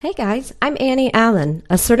Hey guys, I'm Annie Allen,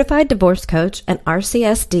 a certified divorce coach and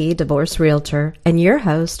RCSD divorce realtor, and your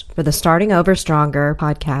host for the Starting Over Stronger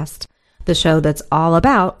podcast, the show that's all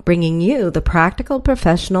about bringing you the practical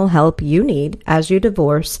professional help you need as you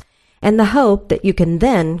divorce and the hope that you can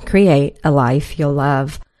then create a life you'll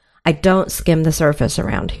love. I don't skim the surface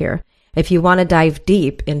around here. If you want to dive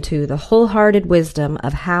deep into the wholehearted wisdom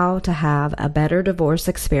of how to have a better divorce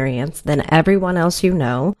experience than everyone else you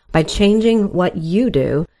know by changing what you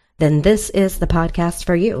do, then this is the podcast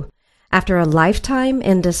for you. After a lifetime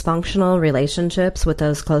in dysfunctional relationships with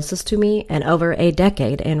those closest to me and over a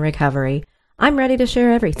decade in recovery, I'm ready to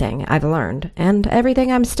share everything I've learned and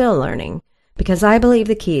everything I'm still learning, because I believe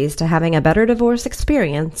the keys to having a better divorce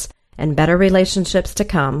experience and better relationships to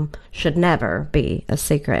come should never be a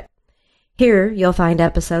secret. Here, you'll find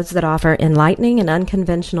episodes that offer enlightening and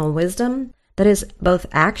unconventional wisdom that is both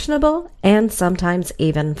actionable and sometimes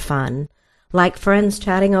even fun, like friends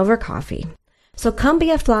chatting over coffee. So come be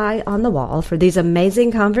a fly on the wall for these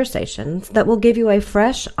amazing conversations that will give you a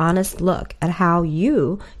fresh, honest look at how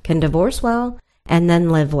you can divorce well and then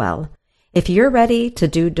live well. If you're ready to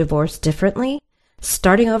do divorce differently,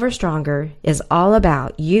 Starting Over Stronger is all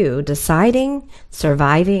about you deciding,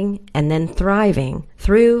 surviving, and then thriving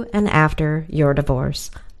through and after your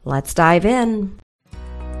divorce. Let's dive in.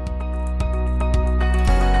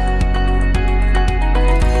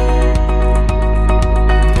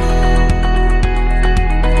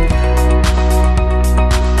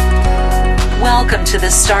 Welcome to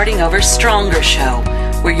the Starting Over Stronger show,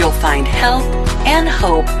 where you'll find help and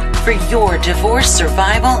hope for your divorce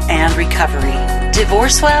survival and recovery.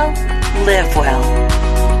 Divorce well, live well.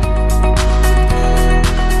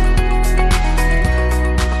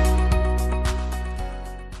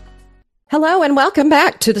 Hello and welcome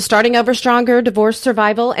back to the Starting Over Stronger Divorce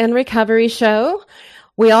Survival and Recovery show.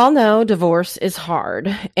 We all know divorce is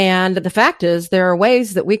hard, and the fact is there are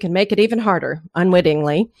ways that we can make it even harder,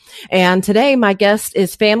 unwittingly. And today my guest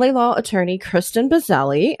is family law attorney Kristen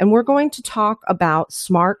Bazzelli, and we're going to talk about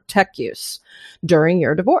smart tech use during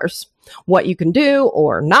your divorce. What you can do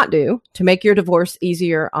or not do to make your divorce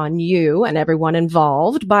easier on you and everyone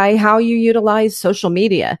involved by how you utilize social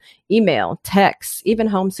media, email, text, even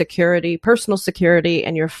home security, personal security,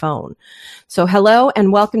 and your phone. So hello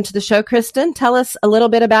and welcome to the show, Kristen. Tell us a little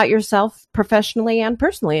bit about yourself professionally and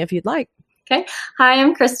personally, if you'd like. Okay. Hi,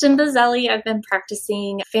 I'm Kristen Bazzelli. I've been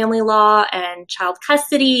practicing family law and child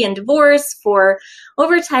custody and divorce for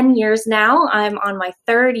over 10 years now. I'm on my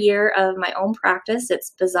third year of my own practice.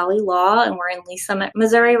 It's Bazzelli Law, and we're in Lee Summit,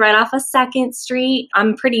 Missouri, right off of 2nd Street.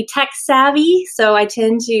 I'm pretty tech savvy, so I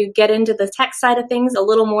tend to get into the tech side of things a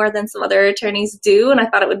little more than some other attorneys do, and I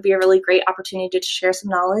thought it would be a really great opportunity to share some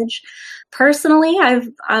knowledge. Personally,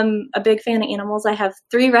 I'm a big fan of animals. I have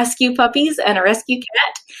 3 rescue puppies and a rescue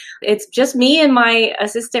cat. It's just me and my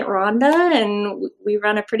assistant, Rhonda, and we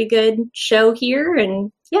run a pretty good show here,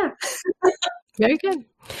 and yeah. Very good.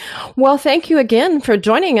 Well, thank you again for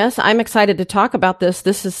joining us. I'm excited to talk about this.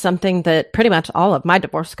 This is something that pretty much all of my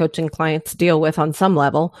divorce coaching clients deal with on some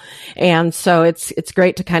level. And so it's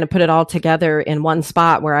great to kind of put it all together in one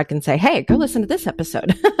spot where I can say, hey, go listen to this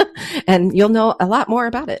episode and you'll know a lot more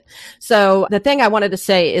about it. So the thing I wanted to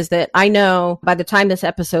say is that I know by the time this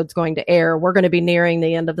episode's going to air, we're going to be nearing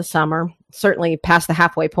the end of the summer, certainly past the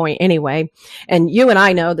halfway point anyway. And you and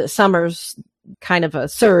I know that summer's kind of a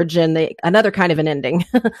surge and another kind of an ending,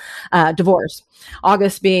 divorce.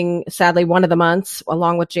 August being sadly one of the months,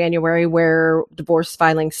 along with January, where divorce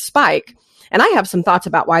filings spike. And I have some thoughts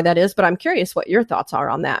about why that is, but I'm curious what your thoughts are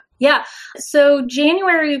on that. Yeah. So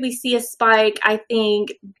January, we see a spike, I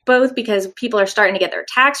think, both because people are starting to get their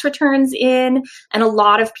tax returns in, and a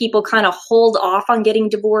lot of people kind of hold off on getting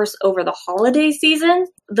divorced over the holiday season.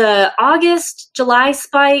 The August, July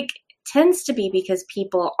spike tends to be because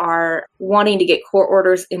people are wanting to get court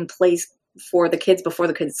orders in place for the kids before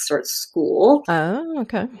the kids start school. Oh,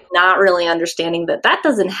 okay. Not really understanding that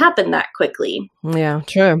doesn't happen that quickly. Yeah,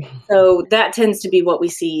 true. So that tends to be what we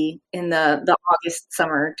see in the August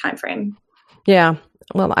summer timeframe. Yeah.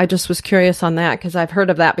 Well, I just was curious on that because I've heard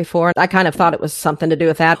of that before. I kind of thought it was something to do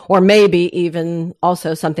with that, or maybe even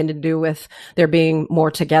also something to do with there being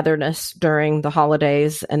more togetherness during the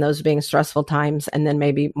holidays and those being stressful times, and then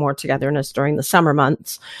maybe more togetherness during the summer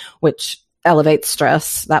months, which elevates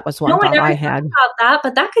stress. That was one thought I had. About that,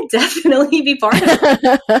 but that could definitely be part of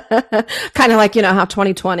it. Kind of like, how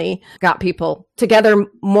 2020 got people together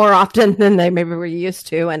more often than they maybe were used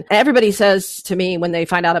to. And everybody says to me when they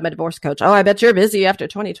find out I'm a divorce coach, oh, I bet you're busy after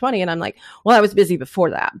 2020. And I'm like, well, I was busy before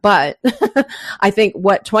that. But I think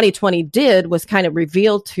what 2020 did was kind of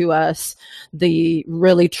reveal to us the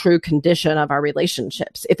really true condition of our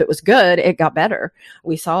relationships. If it was good, it got better.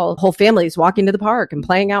 We saw whole families walking to the park and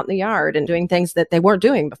playing out in the yard and doing things that they weren't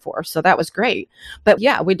doing before. So that was great. But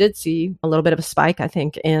yeah, we did see a little bit of a spike, I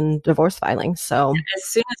think, in divorce filings. So as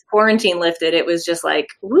soon as quarantine lifted, it was just like,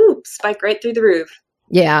 whoop, spike right through the roof.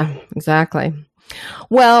 Yeah, exactly.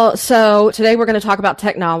 Well, so today we're going to talk about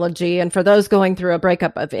technology. And for those going through a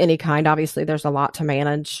breakup of any kind, obviously there's a lot to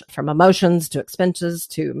manage, from emotions to expenses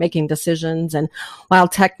to making decisions. And while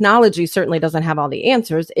technology certainly doesn't have all the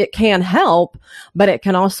answers, it can help, but it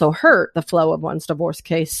can also hurt the flow of one's divorce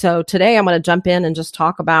case. So today I'm going to jump in and just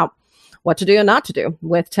talk about what to do and not to do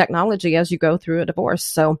with technology as you go through a divorce.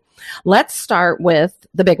 So let's start with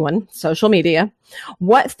the big one, social media.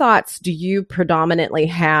 What thoughts do you predominantly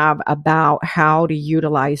have about how to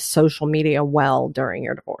utilize social media well during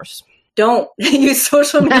your divorce? Don't use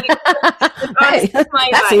social media. Hey,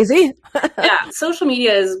 that's easy. Yeah, social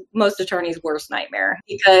media is most attorneys' worst nightmare,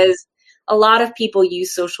 because a lot of people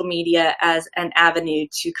use social media as an avenue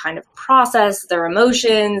to kind of process their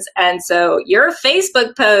emotions. And so your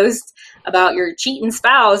Facebook post about your cheating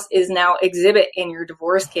spouse is now exhibit in your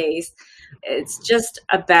divorce case. It's just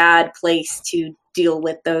a bad place to deal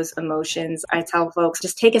with those emotions. I tell folks,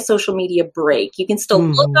 just take a social media break. You can still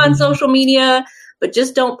look on social media, but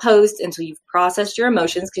just don't post until you've processed your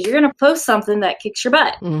emotions, because you're going to post something that kicks your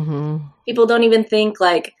butt. People don't even think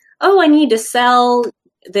like, oh, I need to sell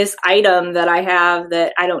this item that I have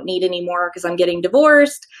that I don't need anymore because I'm getting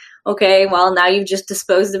divorced. Okay, well, now you've just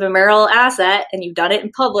disposed of a marital asset and you've done it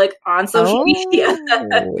in public on social media.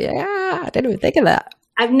 Yeah, I didn't even think of that.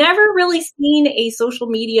 I've never really seen a social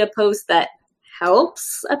media post that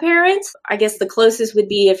helps a parent. I guess the closest would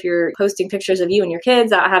be if you're posting pictures of you and your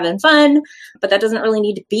kids out having fun, but that doesn't really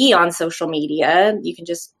need to be on social media. You can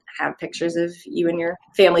just have pictures of you and your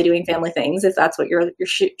family doing family things if that's what you're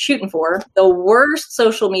shooting for. The worst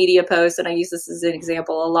social media post, and I use this as an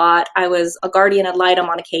example a lot, I was a guardian ad litem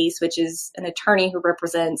on a case, which is an attorney who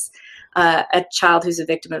represents a child who's a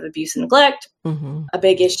victim of abuse and neglect. A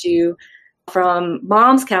big issue from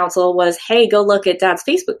mom's counsel was, hey, go look at dad's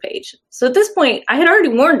Facebook page. So at this point, I had already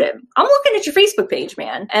warned him, I'm looking at your Facebook page,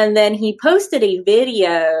 man. And then he posted a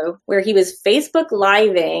video where he was Facebook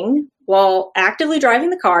living while actively driving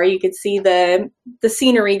the car. You could see the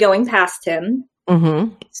scenery going past him,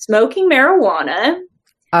 smoking marijuana.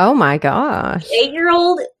 Oh my gosh.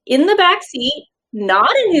 8-year-old in the back seat, not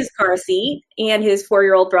in his car seat, and his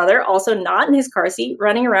 4-year-old brother also not in his car seat,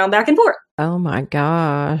 running around back and forth. Oh my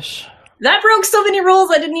gosh. That broke so many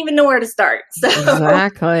rules, I didn't even know where to start. So,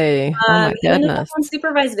 exactly. Oh my goodness.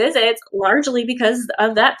 Unsupervised visits, largely because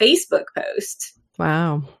of that Facebook post.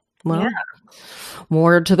 Wow. Well,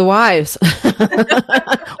 more to the wise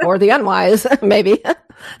or the unwise, maybe.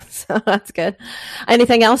 So that's good.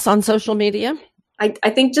 Anything else on social media?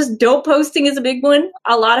 I think just dope posting is a big one.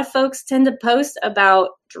 A lot of folks tend to post about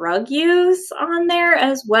drug use on there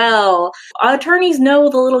as well. Attorneys know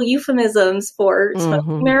the little euphemisms for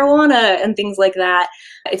smoking marijuana and things like that.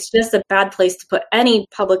 It's just a bad place to put any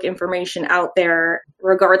public information out there,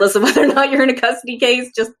 regardless of whether or not you're in a custody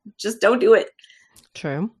case. Just don't do it.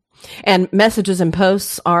 True. And messages and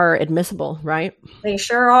posts are admissible, right? They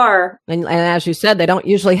sure are. And as you said, they don't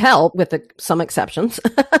usually help, with some exceptions.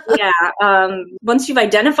 Once you've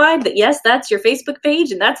identified that, yes, that's your Facebook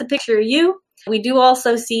page and that's a picture of you. We do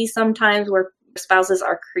also see sometimes where spouses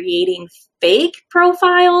are creating fake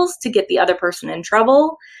profiles to get the other person in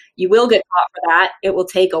trouble. You will get caught for that. It will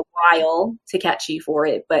take a while to catch you for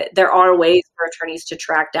it, but there are ways for attorneys to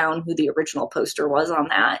track down who the original poster was on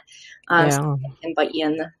that. So they can bite you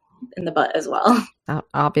in the butt as well.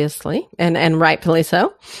 Obviously, and rightfully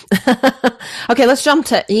so. Okay, let's jump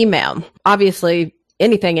to email. Obviously,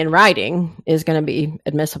 anything in writing is going to be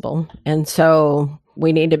admissible. And so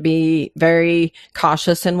we need to be very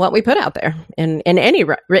cautious in what we put out there in any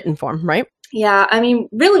written form, right? Yeah. I mean,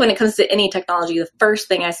 really, when it comes to any technology, the first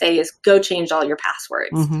thing I say is go change all your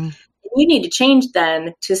passwords. You need to change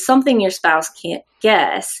them to something your spouse can't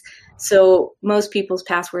guess. So most people's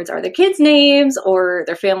passwords are their kids' names or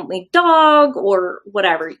their family dog or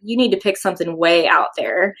whatever. You need to pick something way out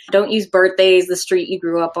there. Don't use birthdays, the street you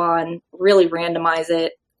grew up on. Really randomize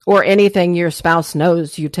it. Or anything your spouse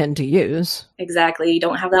knows you tend to use. Exactly. You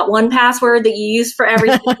don't have that one password that you use for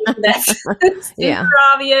everything. That's super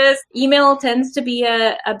obvious. Email tends to be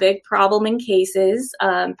a big problem in cases.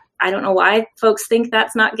 I don't know why folks think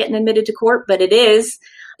that's not getting admitted to court, but it is.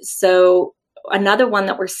 So another one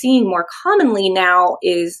that we're seeing more commonly now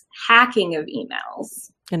is hacking of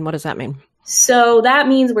emails. And what does that mean? So that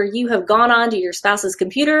means where you have gone onto your spouse's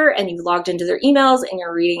computer and you've logged into their emails and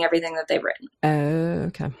you're reading everything that they've written. Oh,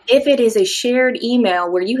 okay. If it is a shared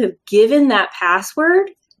email where you have given that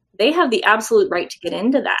password, they have the absolute right to get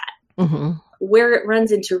into that. Mm-hmm. Where it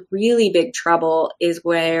runs into really big trouble is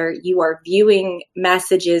where you are viewing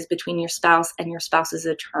messages between your spouse and your spouse's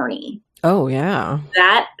attorney. Oh, yeah.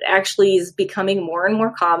 That actually is becoming more and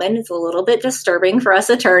more common. It's a little bit disturbing for us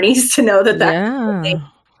attorneys to know that Yeah.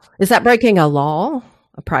 Is that breaking a law,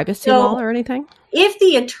 a privacy law or anything? If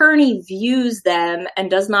the attorney views them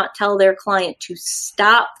and does not tell their client to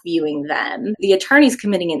stop viewing them, the attorney's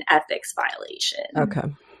committing an ethics violation.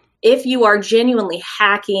 Okay. If you are genuinely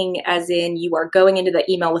hacking, as in you are going into the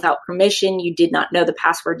email without permission, you did not know the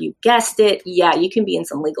password, you guessed it, yeah, you can be in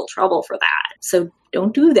some legal trouble for that. So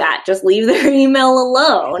don't do that. Just leave their email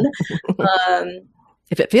alone.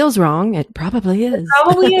 If it feels wrong, it probably is. It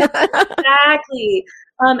probably is. Exactly.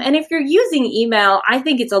 And if you're using email, I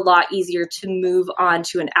think it's a lot easier to move on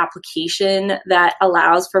to an application that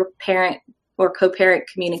allows for parent or co-parent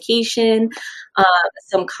communication.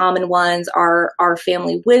 Some common ones are Our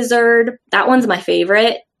Family Wizard. That one's my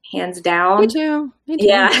favorite, hands down. Me too.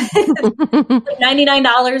 Yeah. Like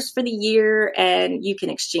 $99 for the year, and you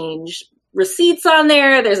can exchange receipts on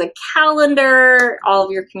there. There's a calendar, all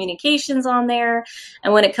of your communications on there.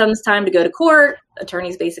 And when it comes time to go to court,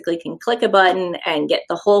 attorneys basically can click a button and get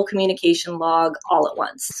the whole communication log all at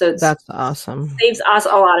once. So that's awesome. Saves us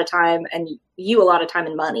a lot of time and you a lot of time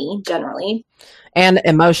and money generally. And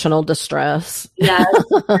emotional distress. Yeah.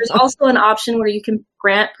 There's also an option where you can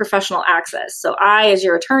grant professional access. So I, as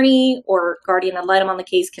your attorney or guardian ad litem on the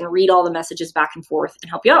case, can read all the messages back and forth and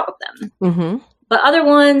help you out with them. Mm-hmm. But other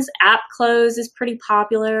ones, App Close is pretty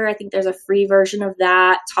popular. I think there's a free version of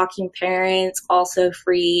that. Talking Parents, also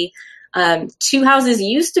free. Two Houses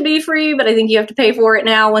used to be free, but I think you have to pay for it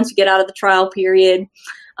now once you get out of the trial period.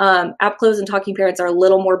 App Close and Talking Parents are a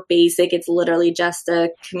little more basic. It's literally just a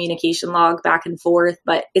communication log back and forth,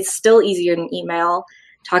 but it's still easier than email.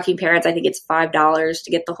 Talking Parents, I think it's $5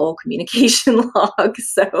 to get the whole communication log.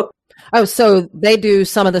 So they do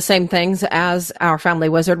some of the same things as Our Family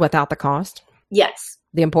Wizard without the cost? Yes.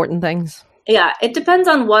 The important things? Yeah, it depends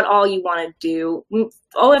on what all you want to do.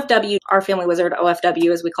 OFW, Our Family Wizard, OFW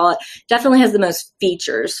as we call it, definitely has the most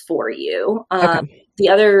features for you. Okay. The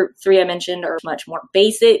other three I mentioned are much more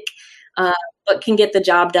basic, but can get the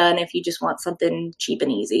job done if you just want something cheap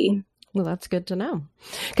and easy. Well, that's good to know.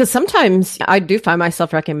 Because sometimes I do find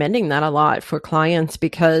myself recommending that a lot for clients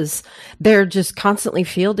because they're just constantly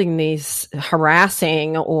fielding these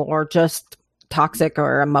harassing or just toxic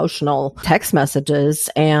or emotional text messages.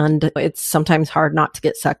 And it's sometimes hard not to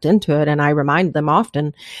get sucked into it. And I remind them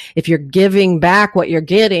often, if you're giving back what you're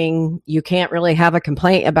getting, you can't really have a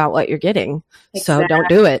complaint about what you're getting. Exactly. So don't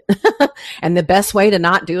do it. And the best way to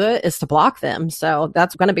not do it is to block them. So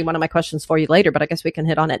that's going to be one of my questions for you later, but I guess we can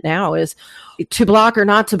hit on it now, is to block or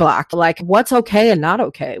not to block. Like, what's okay and not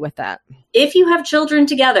okay with that? If you have children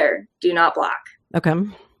together, do not block. Okay.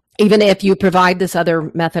 Even if you provide this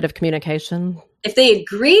other method of communication? If they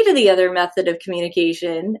agree to the other method of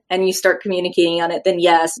communication and you start communicating on it, then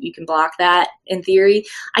yes, you can block that in theory.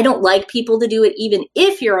 I don't like people to do it even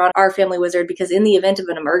if you're on Our Family Wizard, because in the event of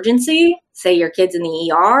an emergency, say your kid's in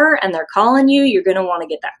the ER and they're calling you, you're going to want to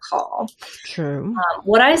get that call. True.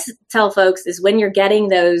 What I tell folks is when you're getting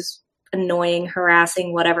those annoying,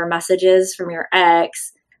 harassing, whatever messages from your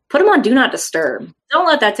ex, put them on Do Not Disturb. Don't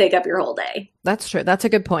let that take up your whole day. That's true. That's a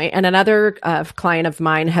good point. And another client of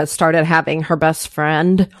mine has started having her best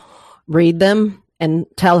friend read them and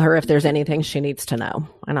tell her if there's anything she needs to know.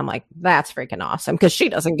 And I'm like, that's freaking awesome, because she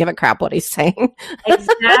doesn't give a crap what he's saying.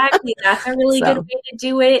 Exactly. That's a really good way to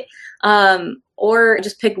do it. Or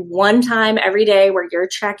just pick one time every day where you're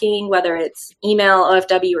checking, whether it's email,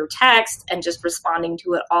 OFW, or text, and just responding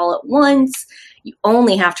to it all at once. You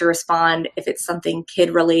only have to respond if it's something kid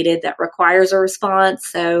related that requires a response.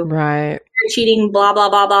 So right. You're cheating, blah, blah,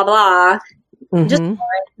 blah, blah, blah. Mm-hmm. Just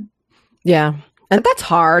yeah. And that's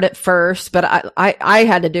hard at first, but I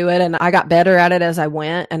had to do it, and I got better at it as I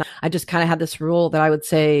went. And I just kind of had this rule that I would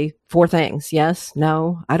say 4 things. Yes,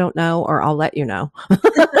 no, I don't know, or I'll let you know.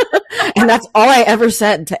 And that's all I ever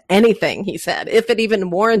said to anything he said, if it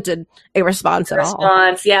even warranted a response at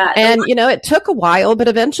all. Yeah. And, it took a while, but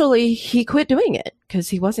eventually he quit doing it because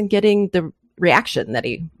he wasn't getting the reaction that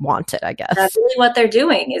he wanted, I guess. That's really what they're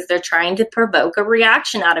doing, is they're trying to provoke a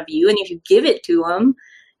reaction out of you. And if you give it to them,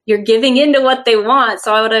 you're giving into what they want.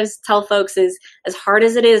 So what I always tell folks is, as hard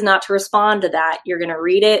as it is not to respond to that, you're going to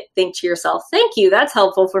read it, think to yourself, thank you, that's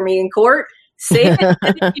helpful for me in court. Save it,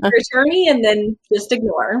 send it to your attorney, and then just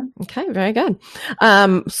ignore. Okay, very good.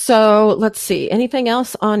 So let's see. Anything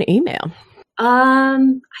else on email?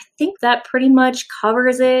 I think that pretty much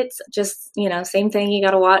covers it. Just, same thing. You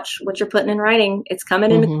got to watch what you're putting in writing. It's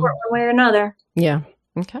coming into court one way or another. Yeah.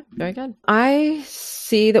 Okay, very good. I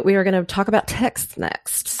see that we are going to talk about text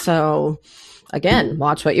next. So again,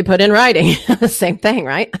 watch what you put in writing. Same thing,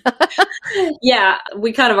 right? Yeah,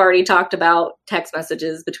 we kind of already talked about text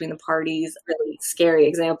messages between the parties. Really scary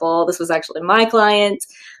example. This was actually my client.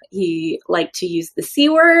 He liked to use the C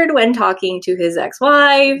word when talking to his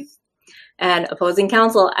ex-wife. And opposing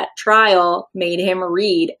counsel at trial made him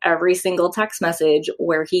read every single text message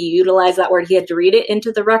where he utilized that word. He had to read it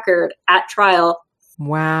into the record at trial.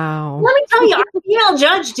 Wow. Let me tell you, our female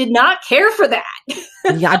judge did not care for that.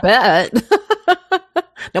 Yeah, I bet.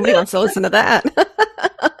 Nobody wants to listen to that.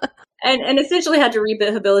 And essentially had to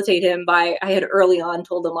rehabilitate him I had early on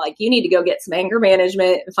told him, like, you need to go get some anger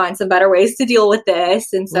management and find some better ways to deal with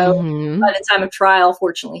this. And so by the time of trial,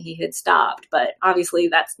 fortunately, he had stopped. But obviously,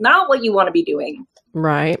 that's not what you want to be doing.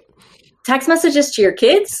 Right. Text messages to your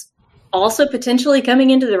kids also potentially coming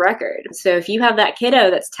into the record. So if you have that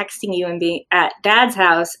kiddo that's texting you and being at dad's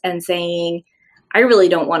house and saying, I really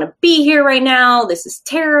don't want to be here right now, this is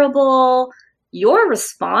terrible, your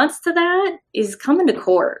response to that is coming to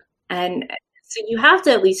court. And so you have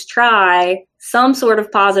to at least try some sort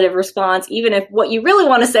of positive response, even if what you really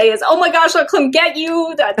want to say is, oh my gosh, I'll come get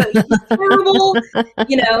you. That's terrible.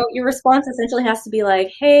 Your response essentially has to be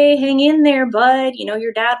like, hey, hang in there, bud.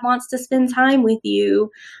 Your dad wants to spend time with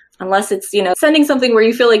you. Unless it's, sending something where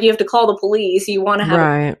you feel like you have to call the police. You want to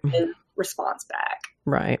have a response back.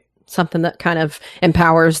 Right. Something that kind of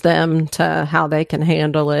empowers them to how they can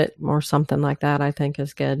handle it or something like that, I think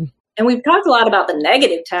is good. And we've talked a lot about the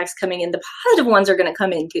negative texts coming in. The positive ones are going to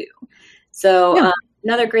come in too. So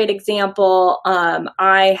another great example,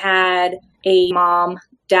 I had a mom,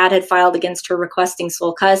 dad had filed against her requesting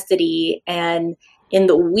sole custody. And in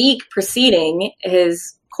the week preceding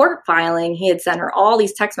his court filing, he had sent her all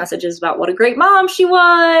these text messages about what a great mom she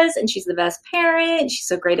was. And she's the best parent. She's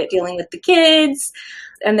so great at dealing with the kids.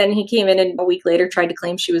 And then he came in and a week later tried to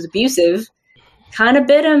claim she was abusive. Kind of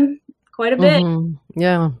bit him quite a bit.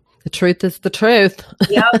 Yeah. The truth is the truth.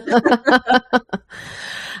 Yep.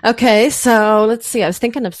 Okay, so let's see. I was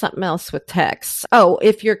thinking of something else with texts. Oh,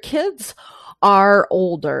 if your kids are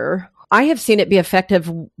older, I have seen it be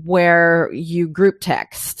effective where you group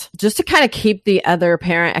text just to kind of keep the other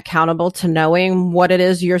parent accountable to knowing what it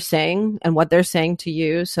is you're saying and what they're saying to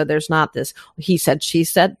you. So there's not this he said, she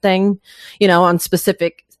said thing, on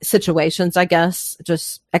specific situations, I guess,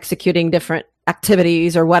 just executing different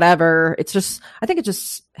activities or whatever. I think it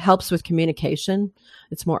just helps with communication.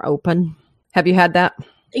 It's more open. Have you had that?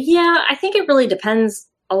 Yeah, I think it really depends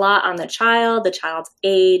a lot on the child's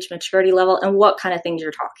age, maturity level, and what kind of things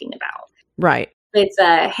you're talking about. Right. It's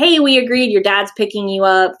hey, we agreed your dad's picking you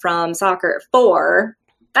up from soccer at 4.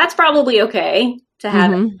 That's probably okay to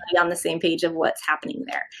have everybody on the same page of what's happening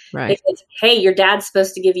there. Right. If it's, hey, your dad's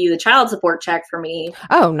supposed to give you the child support check for me.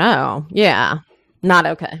 Oh, no. Yeah. Not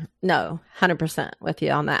okay. No, 100% with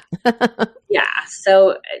you on that. Yeah.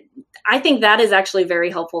 So I think that is actually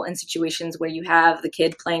very helpful in situations where you have the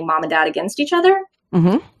kid playing mom and dad against each other.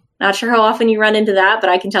 Mm-hmm. Not sure how often you run into that,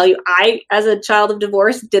 but I can tell you, I, as a child of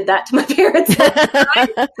divorce, did that to my parents.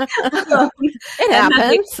 It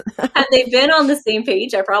happens. Had they been on the same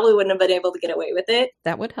page, I probably wouldn't have been able to get away with it.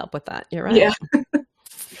 That would help with that. You're right. Yeah.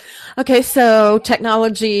 Okay, so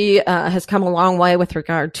technology has come a long way with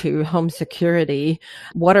regard to home security.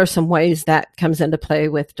 What are some ways that comes into play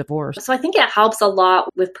with divorce? So I think it helps a lot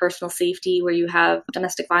with personal safety where you have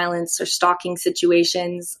domestic violence or stalking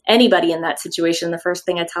situations. Anybody in that situation, the first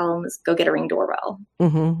thing I tell them is go get a Ring doorbell.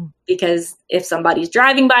 Mm-hmm. Because if somebody's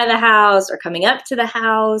driving by the house or coming up to the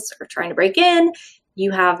house or trying to break in, you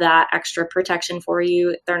have that extra protection for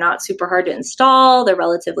you. They're not super hard to install. They're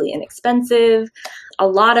relatively inexpensive. A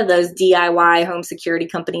lot of those DIY home security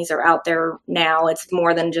companies are out there now. It's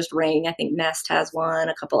more than just Ring. I think Nest has one,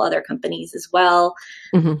 a couple other companies as well.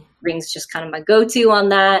 Mm-hmm. Ring's just kind of my go-to on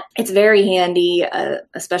that. It's very handy,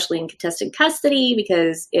 especially in contested custody,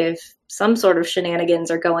 because if some sort of shenanigans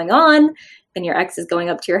are going on and your ex is going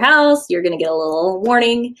up to your house, you're going to get a little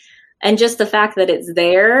warning. And just the fact that it's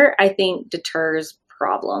there, I think, deters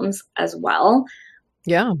problems as well.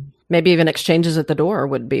 Yeah. Maybe even exchanges at the door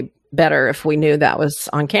would be better if we knew that was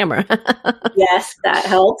on camera. Yes, that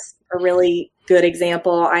helps. A really good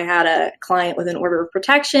example, I had a client with an order of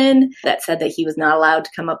protection that said that he was not allowed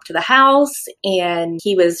to come up to the house, and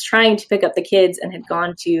he was trying to pick up the kids and had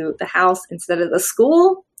gone to the house instead of the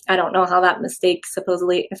school. I don't know how that mistake,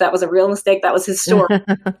 supposedly, if that was a real mistake, that was his story.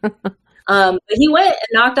 But he went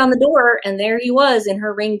and knocked on the door, and there he was in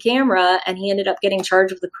her Ring camera, and he ended up getting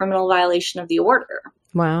charged with a criminal violation of the order.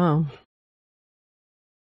 Wow.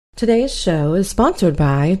 Today's show is sponsored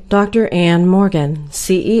by Dr. Ann Morgan,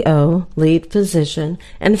 CEO, lead physician,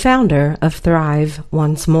 and founder of Thrive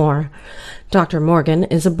Once More. Dr. Morgan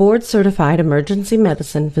is a board-certified emergency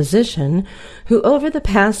medicine physician who over the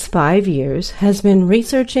past 5 years has been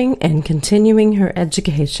researching and continuing her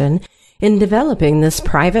education in developing this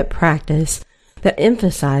private practice that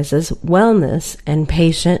emphasizes wellness and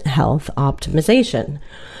patient health optimization.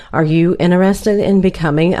 Are you interested in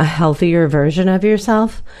becoming a healthier version of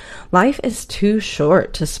yourself? Life is too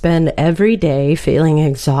short to spend every day feeling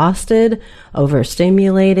exhausted,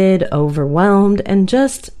 overstimulated, overwhelmed, and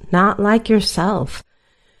just not like yourself.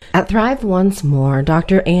 At Thrive Once More,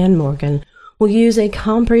 Dr. Ann Morgan will use a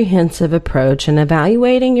comprehensive approach in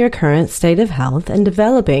evaluating your current state of health and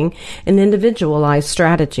developing an individualized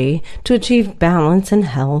strategy to achieve balance and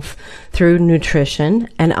health through nutrition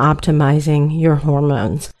and optimizing your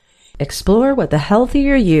hormones. Explore what the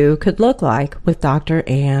healthier you could look like with Dr.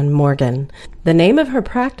 Ann Morgan. The name of her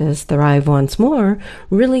practice, Thrive Once More,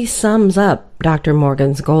 really sums up Dr.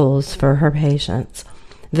 Morgan's goals for her patients.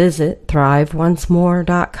 Visit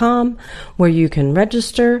thriveoncemore.com where you can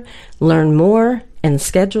register, learn more, and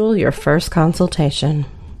schedule your first consultation.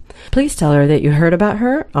 Please tell her that you heard about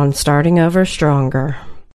her on Starting Over Stronger.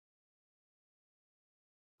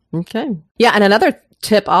 Okay. Yeah, and another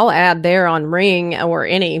tip I'll add there on Ring or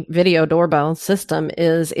any video doorbell system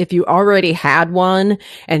is if you already had one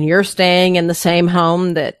and you're staying in the same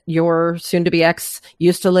home that your soon-to-be ex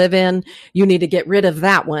used to live in, you need to get rid of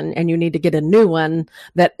that one and you need to get a new one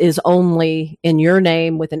that is only in your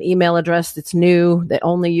name with an email address that's new that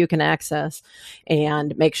only you can access,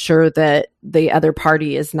 and make sure that the other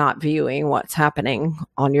party is not viewing what's happening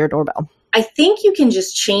on your doorbell. I think you can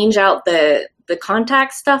just change out the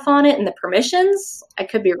contact stuff on it and the permissions. I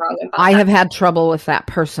could be wrong about that. I have had trouble with that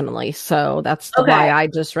personally, so that's why I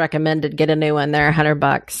just recommended get a new one. They're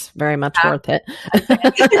 $100, very much worth it,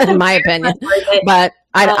 in my opinion. But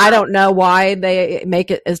I don't know why they make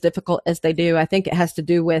it as difficult as they do. I think it has to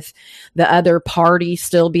do with the other party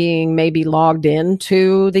still being maybe logged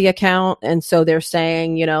into the account, and so they're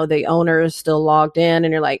saying, the owner is still logged in,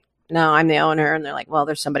 and you're like, no, I'm the owner. And they're like, well,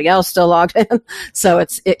 there's somebody else still logged in. So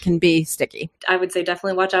it can be sticky. I would say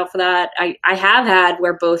definitely watch out for that. I have had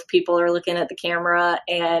where both people are looking at the camera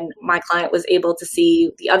and my client was able to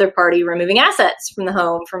see the other party removing assets from the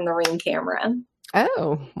home from the Ring camera.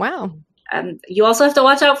 Oh, wow. You also have to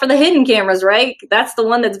watch out for the hidden cameras, right? That's the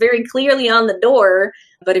one that's very clearly on the door.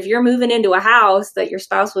 But if you're moving into a house that your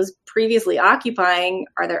spouse was previously occupying,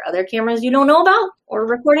 are there other cameras you don't know about or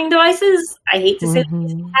recording devices? I hate to say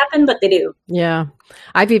these things happen, but they do. Yeah.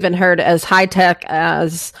 I've even heard as high tech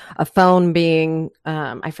as a phone being,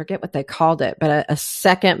 I forget what they called it, but a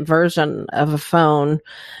second version of a phone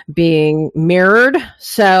being mirrored.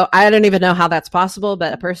 So I don't even know how that's possible,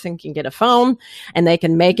 but a person can get a phone and they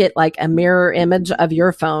can make it like a mirror image of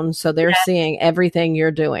your phone. So they're seeing everything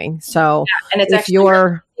you're doing. So and it's if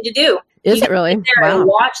you're to do. Is it really? Wow. And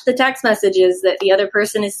watch the text messages that the other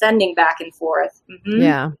person is sending back and forth. Mm-hmm.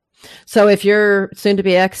 Yeah. So if your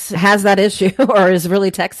soon-to-be ex has that issue or is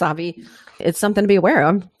really tech savvy, it's something to be aware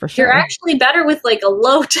of for sure. You're actually better with like a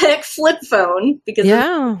low-tech flip phone because they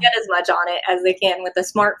don't get as much on it as they can with a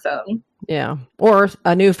smartphone. Yeah. Or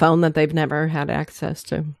a new phone that they've never had access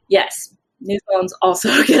to. Yes. New phone's also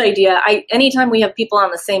a good idea. Anytime we have people on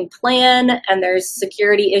the same plan and there's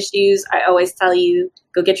security issues, I always tell you,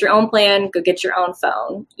 go get your own plan, go get your own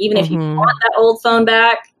phone. Even if you want that old phone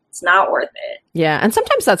back, it's not worth it. Yeah. And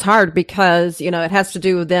sometimes that's hard because, it has to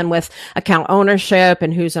do then with account ownership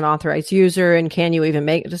and who's an authorized user and can you even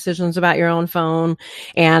make decisions about your own phone?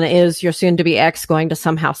 And is your soon-to-be ex going to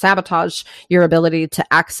somehow sabotage your ability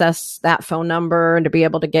to access that phone number and to be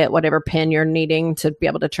able to get whatever PIN you're needing to be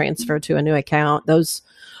able to transfer to a new account? Those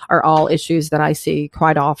are all issues that I see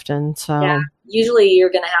quite often. So yeah. Usually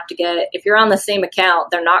you're going to have to get, if you're on the same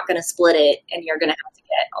account, they're not going to split it and you're going to have to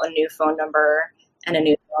get a new phone number and a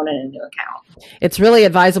new phone and a new account. It's really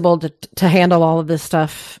advisable to handle all of this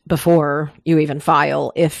stuff before you even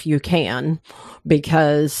file, if you can,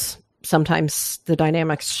 because sometimes the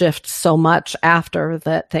dynamics shift so much after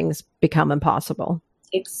that things become impossible.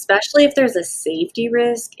 Especially if there's a safety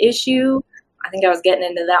risk issue. I think I was getting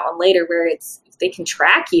into that one later where they can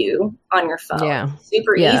track you on your phone. Yeah.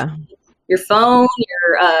 Super easy. Your phone,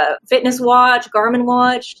 your fitness watch, Garmin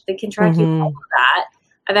watch, they can track you all of that.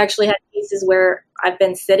 I've actually had cases where I've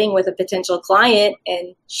been sitting with a potential client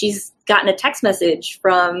and she's gotten a text message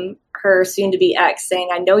from her soon-to-be ex saying,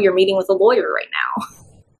 I know you're meeting with a lawyer right now.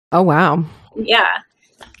 Oh, wow. Yeah.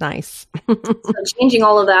 Nice. So changing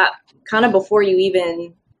all of that kind of before you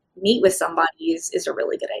even meet with somebody is a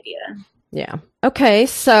really good idea. Yeah. Okay.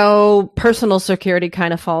 So personal security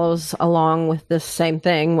kind of follows along with this same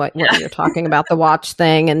thing, what you're talking about, the watch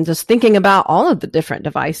thing, and just thinking about all of the different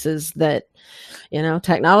devices that,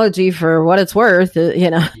 technology, for what it's worth,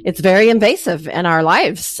 it's very invasive in our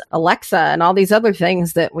lives. Alexa and all these other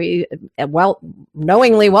things that we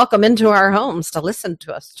knowingly welcome into our homes to listen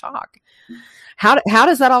to us talk. How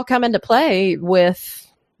does that all come into play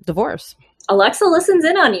with divorce? Alexa listens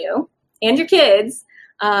in on you and your kids.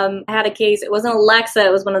 I had a case, it wasn't Alexa,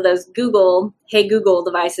 it was one of those Google, Hey Google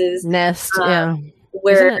devices. Nest, yeah.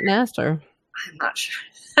 Where, isn't it Nest or? I'm not sure.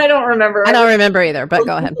 I don't remember. I don't remember either, but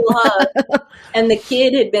go ahead. And the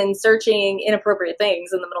kid had been searching inappropriate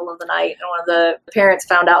things in the middle of the night. And one of the parents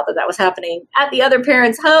found out that was happening at the other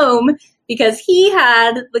parent's home because he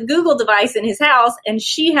had the Google device in his house and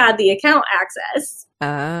she had the account access.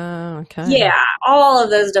 Oh, okay. Yeah, all of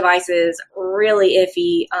those devices, really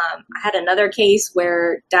iffy. I had another case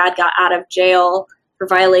where dad got out of jail for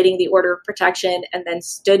violating the order of protection and then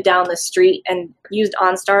stood down the street and used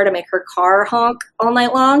OnStar to make her car honk all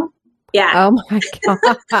night long. Yeah. Oh my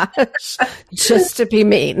gosh. Just to be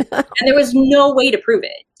mean. And there was no way to prove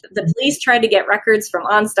it. The police tried to get records from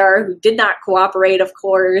OnStar, who did not cooperate, of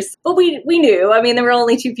course. But we knew. I mean, there were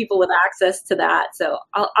only 2 people with access to that. So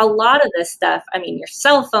a lot of this stuff, I mean, your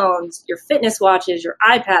cell phones, your fitness watches, your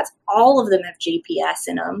iPads, all of them have GPS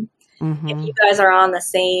in them. Mm-hmm. If you guys are on the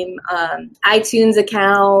same iTunes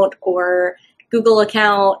account or Google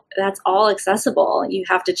account, that's all accessible. You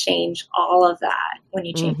have to change all of that when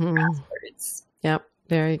you change your passwords. Yep.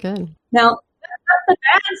 Very good. Now, that's the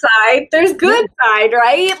bad side. There's good side,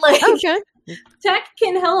 right? Like, okay. Tech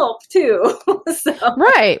can help too. So.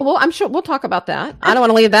 Right. Well, I'm sure we'll talk about that. I don't want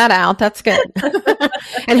to leave that out. That's good.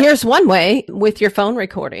 And here's one way with your phone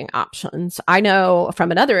recording options. I know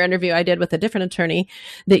from another interview I did with a different attorney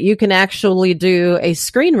that you can actually do a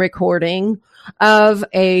screen recording of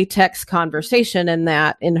a text conversation, and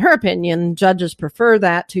that, in her opinion, judges prefer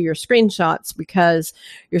that to your screenshots because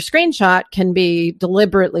your screenshot can be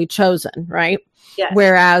deliberately chosen, right? Yes.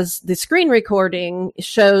 Whereas the screen recording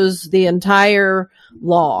shows the entire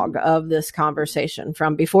log of this conversation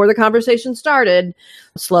from before the conversation started,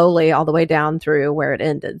 slowly all the way down through where it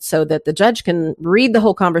ended, so that the judge can read the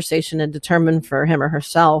whole conversation and determine for him or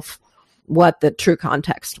herself what the true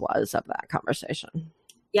context was of that conversation.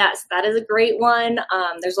 Yes, that is a great one.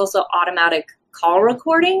 There's also automatic call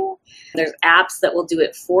recording. There's apps that will do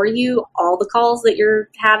it for you. All the calls that you're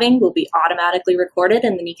having will be automatically recorded,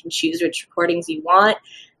 and then you can choose which recordings you want.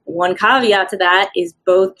 One caveat to that is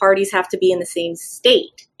both parties have to be in the same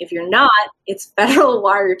state. If you're not, it's federal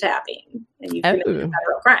wiretapping, and you commit a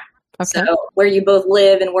federal crime. Okay. So where you both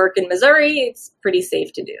live and work in Missouri, it's pretty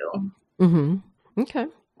safe to do. Mm-hmm. Okay.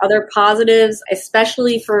 Other positives,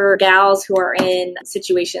 especially for gals who are in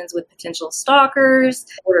situations with potential stalkers,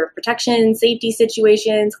 order of protection, safety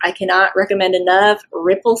situations, I cannot recommend enough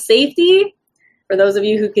Ripple Safety. For those of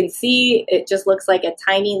you who can see, it just looks like a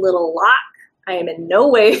tiny little lock. I am in no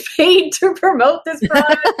way paid to promote this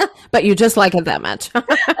product. But you just like it that much.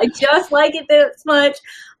 I just like it this much.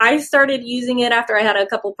 I started using it after I had a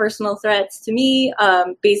couple personal threats to me.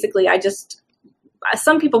 Basically,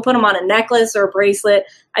 some people put them on a necklace or a bracelet.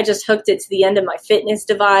 I just hooked it to the end of my fitness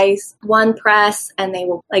device. One press and they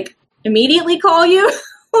will immediately call you.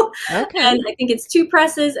 Okay. And I think it's 2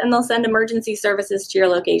 presses and they'll send emergency services to your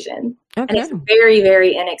location. Okay. And it's a very,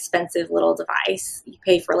 very inexpensive little device. You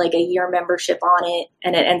pay for a year membership on it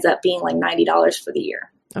and it ends up being $90 for the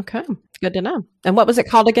year. Okay. Good to know. And what was it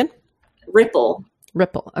called again? Ripple.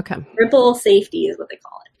 Okay. Ripple Safety is what they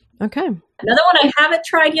call it. Okay. Another one I haven't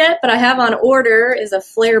tried yet, but I have on order is a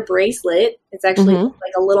Flare bracelet. It's actually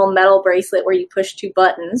like a little metal bracelet where you push 2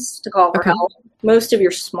 buttons to call for help. Most of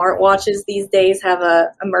your smartwatches these days have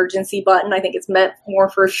a emergency button. I think it's meant more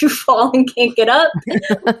for if you fall and can't get up,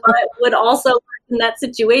 but would also work in that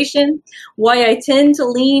situation. Why I tend to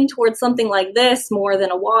lean towards something like this more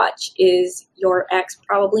than a watch is your ex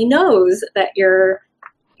probably knows that your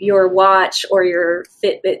watch or your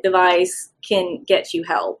Fitbit device can get you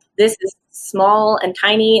help. This is small and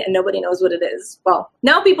tiny and nobody knows what it is. Well,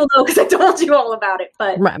 now people know because I told you all about it,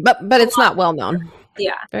 but right. But it's not well known.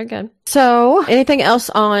 Yeah. Very good. So anything else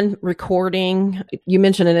on recording? You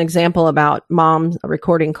mentioned an example about mom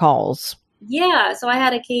recording calls. Yeah. So I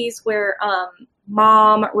had a case where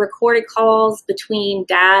mom recorded calls between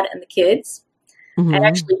dad and the kids. and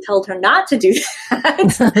actually told her not to do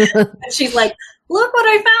that. And she's like, look what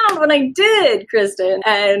I found when I did, Kristen.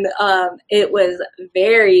 And it was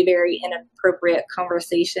very, very inappropriate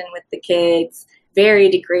conversation with the kids, very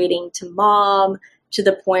degrading to mom, to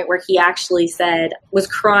the point where he actually was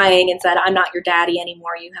crying and said, I'm not your daddy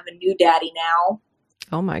anymore. You have a new daddy now.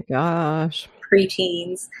 Oh my gosh.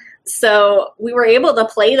 Preteens. So we were able to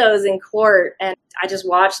play those in court, and I just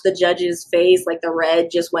watched the judge's face, like the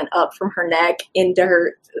red just went up from her neck into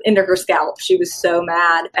her scalp. She was so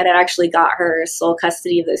mad, and it actually got her sole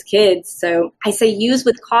custody of those kids. So I say use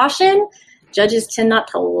with caution. Judges tend not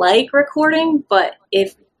to like recording, but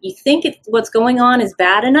if you think what's going on is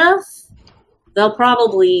bad enough, they'll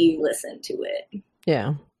probably listen to it.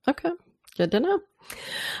 Yeah. Okay. Good to know.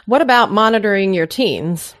 What about monitoring your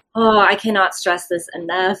teens? Oh, I cannot stress this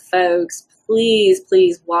enough, folks. Please,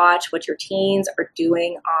 please watch what your teens are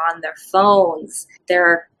doing on their phones. There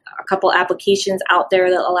are a couple applications out there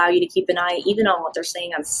that allow you to keep an eye even on what they're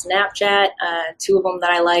saying on Snapchat. Two of them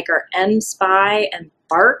that I like are mSpy and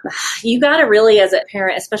Bart. You got to really, as a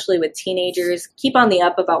parent, especially with teenagers, keep on the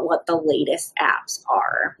up about what the latest apps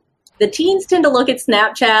are. The teens tend to look at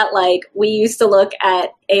Snapchat like we used to look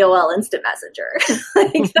at AOL Instant Messenger.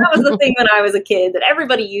 Like that was the thing when I was a kid, that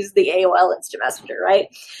everybody used the AOL Instant Messenger, right?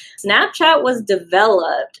 Snapchat was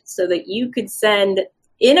developed so that you could send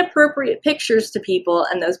inappropriate pictures to people,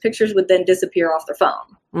 and those pictures would then disappear off their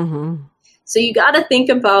phone. Mm-hmm. So you got to think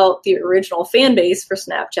about the original fan base for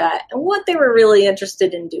Snapchat and what they were really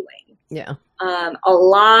interested in doing. Yeah. A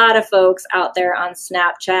lot of folks out there on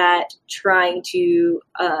Snapchat trying to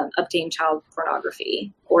obtain child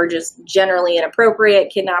pornography, or just generally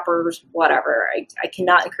inappropriate, kidnappers, whatever. I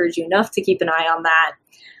cannot encourage you enough to keep an eye on that.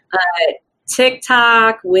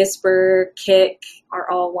 TikTok, Whisper, Kik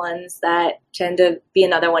are all ones that tend to be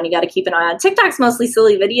another one you got to keep an eye on. TikTok's mostly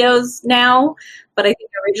silly videos now, but I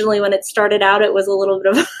think originally when it started out, it was a little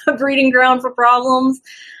bit of a breeding ground for problems.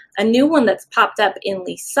 A new one that's popped up in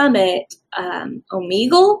Lee Summit,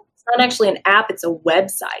 Omegle. It's not actually an app, it's a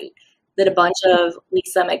website that a bunch of Lee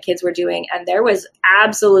Summit kids were doing, and there was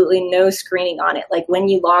absolutely no screening on it. Like when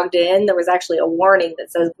you logged in, there was actually a warning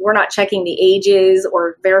that says, we're not checking the ages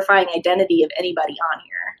or verifying identity of anybody on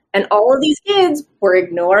here. And all of these kids were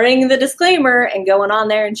ignoring the disclaimer and going on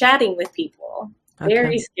there and chatting with people. Okay.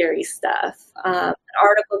 Very scary stuff. An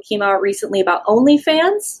article came out recently about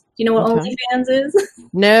OnlyFans. Do you know what OnlyFans is?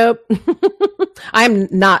 Nope. I'm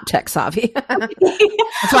not tech savvy.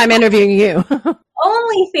 That's why I'm interviewing you.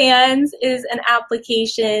 OnlyFans is an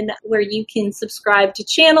application where you can subscribe to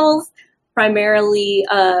channels. Primarily,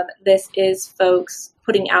 this is folks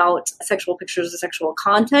putting out sexual pictures of sexual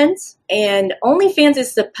content. And OnlyFans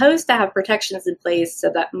is supposed to have protections in place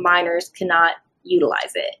so that minors cannot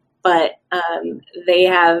utilize it. But they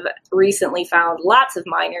have recently found lots of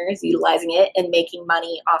minors utilizing it and making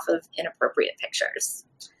money off of inappropriate pictures.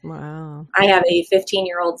 Wow. I have a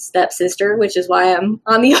 15-year-old stepsister, which is why I'm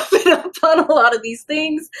on the open up on a lot of these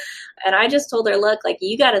things. And I just told her, look, like,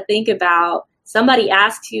 you got to think about, somebody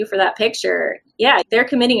asks you for that picture. Yeah, they're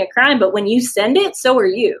committing a crime, but when you send it, so are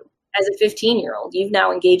you. As a 15-year-old, you've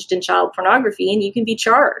now engaged in child pornography and you can be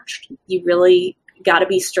charged. You really got to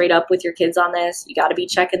be straight up with your kids on this. You got to be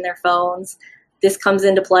checking their phones. This comes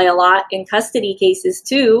into play a lot in custody cases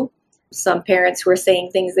too. Some parents who are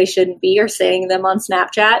saying things they shouldn't be are saying them on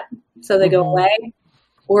Snapchat, so they go away.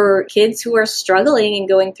 Or kids who are struggling and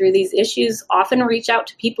going through these issues often reach out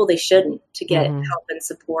to people they shouldn't to get help and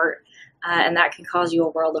support. And that can cause you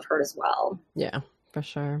a world of hurt as well. Yeah, for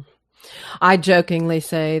sure. I jokingly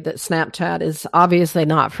say that Snapchat is obviously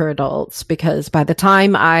not for adults, because by the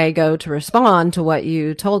time I go to respond to what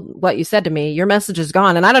you said to me, your message is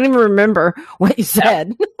gone and I don't even remember what you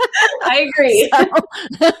said. I agree.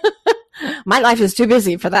 So, my life is too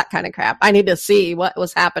busy for that kind of crap. I need to see what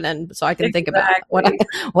was happening so I can think about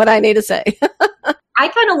what I need to say. I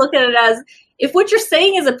kind of look at it as, if what you're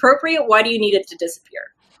saying is appropriate, why do you need it to disappear?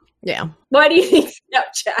 Yeah. Why do you need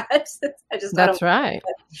Snapchat? That's right.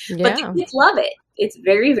 Yeah. But the kids love it. It's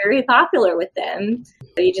very, very popular with them.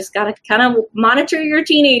 So you just got to kind of monitor your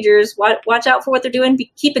teenagers, watch out for what they're doing,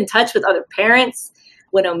 keep in touch with other parents.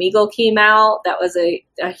 When Omegle came out, that was a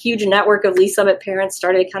huge network of Lee Summit parents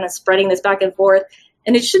started kind of spreading this back and forth.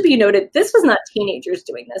 And it should be noted, this was not teenagers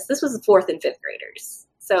doing this. This was 4th and 5th graders.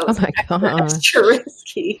 So it's extra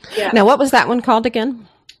risky. Yeah. Now, what was that one called again?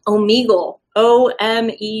 Omegle. Omegle.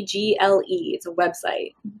 It's a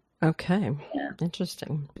website. Okay. Yeah.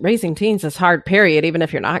 Interesting. Raising teens is hard, period, even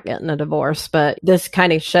if you're not getting a divorce. But this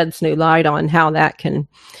kind of sheds new light on how that can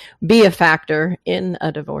be a factor in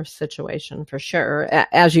a divorce situation for sure.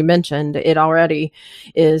 As you mentioned, it already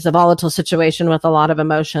is a volatile situation with a lot of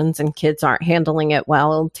emotions, and kids aren't handling it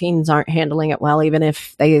well. Teens aren't handling it well, even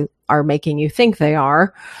if they are making you think they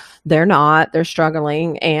are. They're not. They're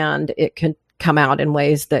struggling, and it could come out in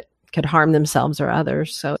ways that could harm themselves or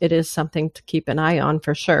others. So it is something to keep an eye on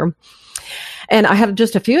for sure. And I have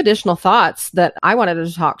just a few additional thoughts that I wanted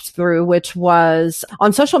to talk through, which was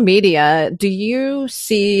on social media. Do you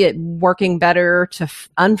see it working better to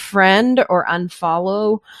unfriend or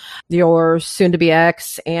unfollow your soon-to-be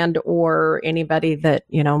ex and or anybody that,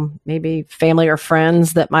 maybe family or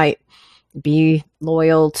friends that might be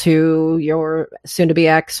loyal to your soon-to-be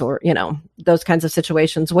ex or, those kinds of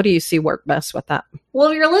situations? What do you see work best with that? Well,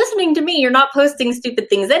 if you're listening to me, you're not posting stupid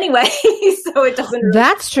things anyway, so it doesn't really.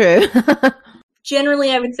 That's true.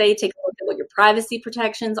 Generally, I would say take a look at what your privacy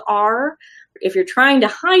protections are. If you're trying to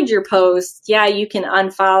hide your posts, yeah, you can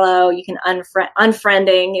unfollow, you can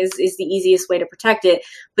unfriending is the easiest way to protect it.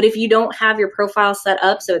 But if you don't have your profile set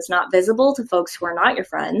up so it's not visible to folks who are not your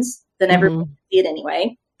friends, then everyone can see it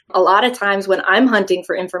anyway. A lot of times when I'm hunting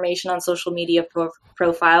for information on social media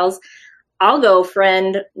profiles, I'll go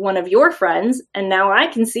friend one of your friends, and now I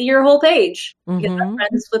can see your whole page because I'm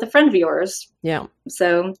friends with a friend of yours. Yeah.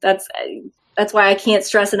 So that's why I can't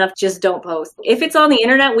stress enough, just don't post. If it's on the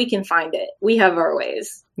internet, we can find it. We have our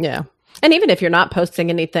ways. Yeah. And even if you're not posting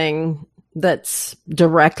anything that's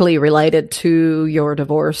directly related to your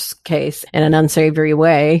divorce case in an unsavory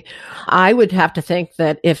way, I would have to think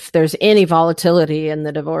that if there's any volatility in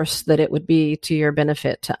the divorce, that it would be to your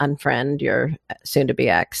benefit to unfriend your soon-to-be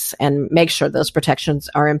ex and make sure those protections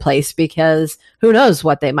are in place, because who knows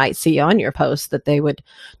what they might see on your post that they would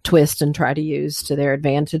twist and try to use to their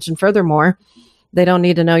advantage. And furthermore, they don't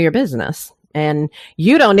need to know your business and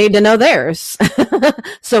you don't need to know theirs.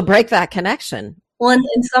 So break that connection. Well,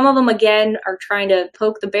 and some of them, again, are trying to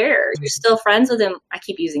poke the bear. You're still friends with him. I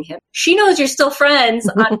keep using him. She knows you're still friends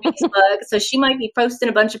on Facebook, so she might be posting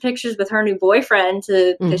a bunch of pictures with her new boyfriend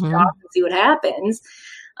to piss you off and see what happens.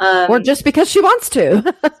 Or just because she wants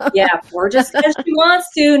to. Yeah, or just because she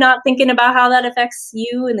wants to, not thinking about how that affects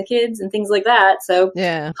you and the kids and things like that. So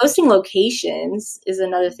yeah, posting locations is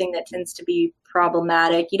another thing that tends to be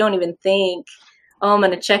problematic. You don't even think, oh, I'm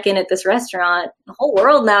going to check in at this restaurant. The whole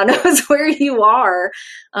world now knows where you are.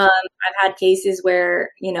 I've had cases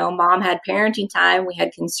where, mom had parenting time. We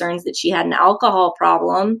had concerns that she had an alcohol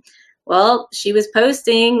problem. Well, she was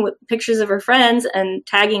posting pictures of her friends and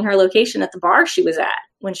tagging her location at the bar she was at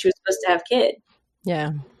when she was supposed to have kid.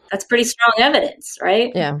 Yeah. That's pretty strong evidence,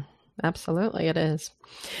 right? Yeah, absolutely. It is.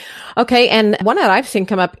 Okay. And one that I've seen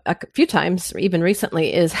come up a few times, even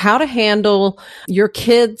recently, is how to handle your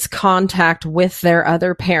kids' contact with their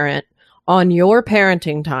other parent on your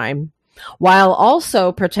parenting time, while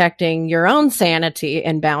also protecting your own sanity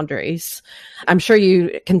and boundaries. I'm sure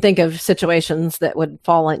you can think of situations that would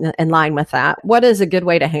fall in line with that. What is a good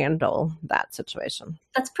way to handle that situation?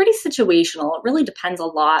 That's pretty situational. It really depends a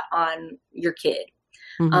lot on your kid.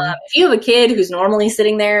 If you have a kid who's normally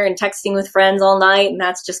sitting there and texting with friends all night, and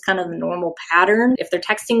that's just kind of the normal pattern, if they're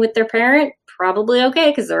texting with their parent, probably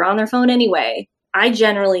okay because they're on their phone anyway. I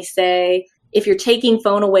generally say if you're taking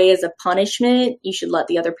phone away as a punishment, you should let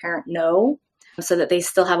the other parent know so that they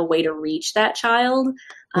still have a way to reach that child.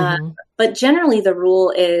 But generally the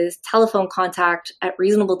rule is telephone contact at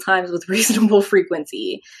reasonable times with reasonable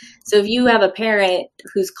frequency. So if you have a parent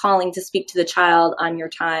who's calling to speak to the child on your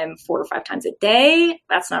time 4 or 5 times a day,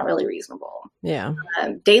 that's not really reasonable. Yeah.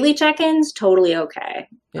 Daily check-ins, totally okay.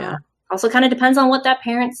 Yeah. Also kind of depends on what that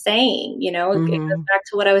parent's saying. It goes back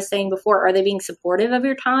to what I was saying before. Are they being supportive of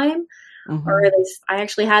your time? Or I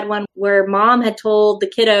actually had one where mom had told the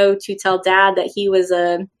kiddo to tell dad that he was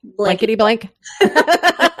a blankety blank.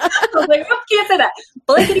 I was like, oh, can't say that.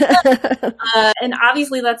 Blankety blank. And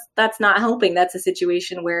obviously that's not helping. That's a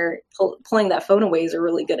situation where pulling that phone away is a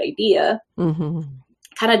really good idea.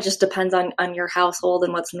 Kind of just depends on your household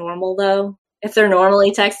and what's normal, though. If they're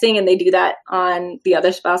normally texting and they do that on the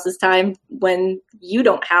other spouse's time when you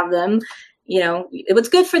don't have them, what's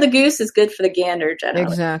good for the goose is good for the gander generally.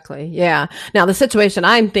 Exactly. Yeah. Now, the situation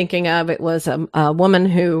I'm thinking of, it was a woman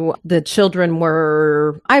who the children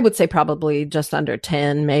were, I would say probably just under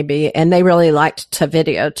 10 maybe, and they really liked to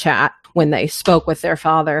video chat when they spoke with their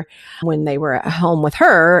father when they were at home with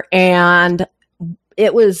her. And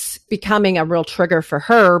it was becoming a real trigger for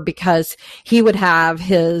her because he would have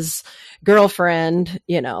his girlfriend,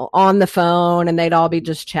 on the phone, and they'd all be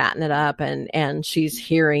just chatting it up, and she's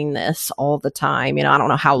hearing this all the time. I don't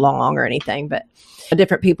know how long or anything, but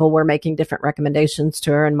different people were making different recommendations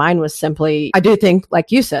to her. And mine was simply, I do think, like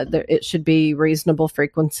you said, that it should be reasonable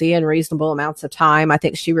frequency and reasonable amounts of time. I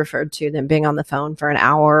think she referred to them being on the phone for an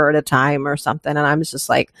hour at a time or something. And I was just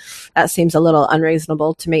like, that seems a little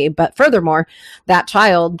unreasonable to me. But furthermore, that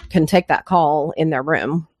child can take that call in their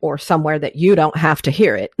room or somewhere that you don't have to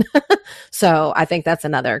hear it. So I think that's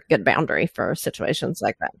another good boundary for situations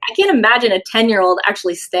like that. I can't imagine a 10-year-old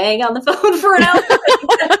actually staying on the phone for an hour.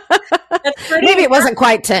 Maybe it wasn't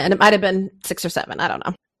quite 10. It might have been 6 or 7. I don't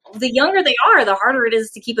know. The younger they are, the harder it is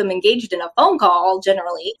to keep them engaged in a phone call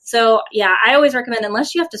generally. So yeah, I always recommend,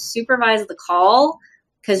 unless you have to supervise the call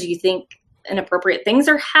because you think inappropriate things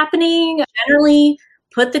are happening, generally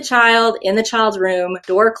put the child in the child's room,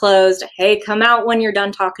 door closed. Hey, come out when you're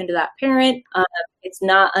done talking to that parent. It's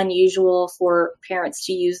not unusual for parents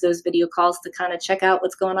to use those video calls to kind of check out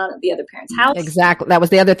what's going on at the other parent's house. Exactly. That was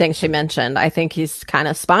the other thing she mentioned. I think he's kind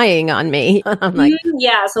of spying on me. I'm like,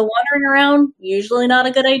 yeah. So wandering around, usually not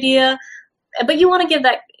a good idea. But you want to give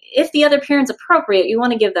that, if the other parent's appropriate, you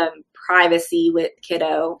want to give them privacy with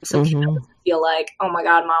kiddo. So kiddo doesn't feel like, oh my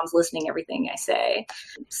God, mom's listening to everything I say.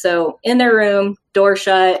 So in their room, door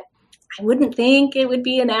shut. I wouldn't think it would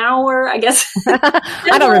be an hour, I guess.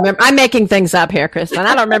 I don't remember. I'm making things up here, Kristen.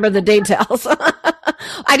 I don't remember the details.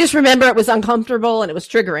 I just remember it was uncomfortable and it was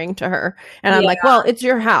triggering to her. And I'm like, well, it's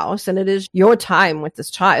your house and it is your time with this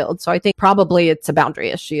child. So I think probably it's a boundary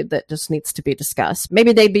issue that just needs to be discussed.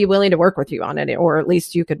 Maybe they'd be willing to work with you on it, or at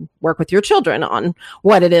least you could work with your children on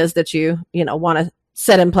what it is that you want to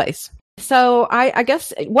set in place. So I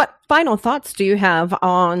guess, what final thoughts do you have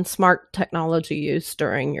on smart technology use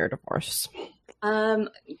during your divorce?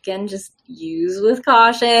 Again, just use with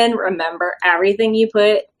caution. Remember, everything you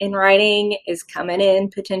put in writing is coming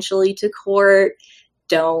in potentially to court.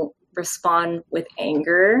 Don't respond with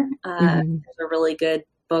anger. There's a really good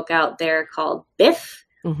book out there called Biff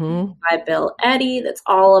by Bill Eddy that's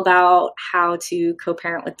all about how to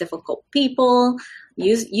co-parent with difficult people.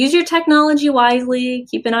 Use your technology wisely.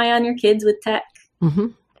 Keep an eye on your kids with tech.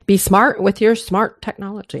 Be smart with your smart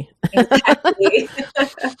technology. Exactly.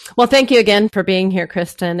 Well, thank you again for being here,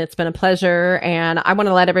 Kristen. It's been a pleasure. And I want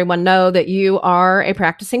to let everyone know that you are a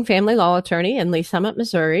practicing family law attorney in Lee Summit,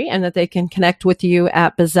 Missouri, and that they can connect with you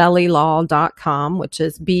at BuzzelliLaw.com, which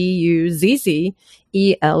is BUZZELLI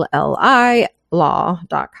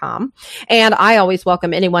law.com. And I always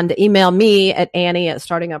welcome anyone to email me at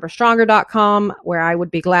Annie@startingoverstronger.com, where I would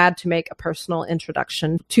be glad to make a personal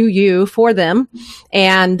introduction to you for them.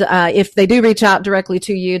 And if they do reach out directly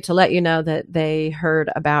to you, to let you know that they heard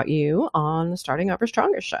about you on the Starting Over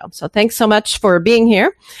Stronger show. So thanks so much for being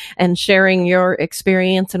here and sharing your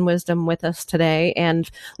experience and wisdom with us today. And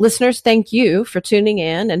listeners, thank you for tuning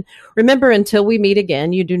in. And remember, until we meet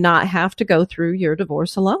again, you do not have to go through your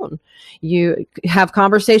divorce alone. You have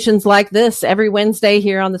conversations like this every Wednesday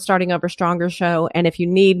here on the Starting Over Stronger show. And if you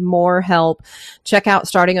need more help, check out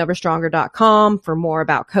startingoverstronger.com for more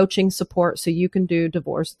about coaching support so you can do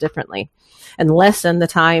divorce differently and lessen the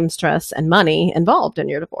time, stress, and money involved in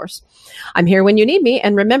your divorce. I'm here when you need me.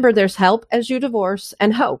 And remember, there's help as you divorce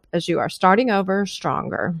and hope as you are starting over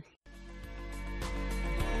stronger.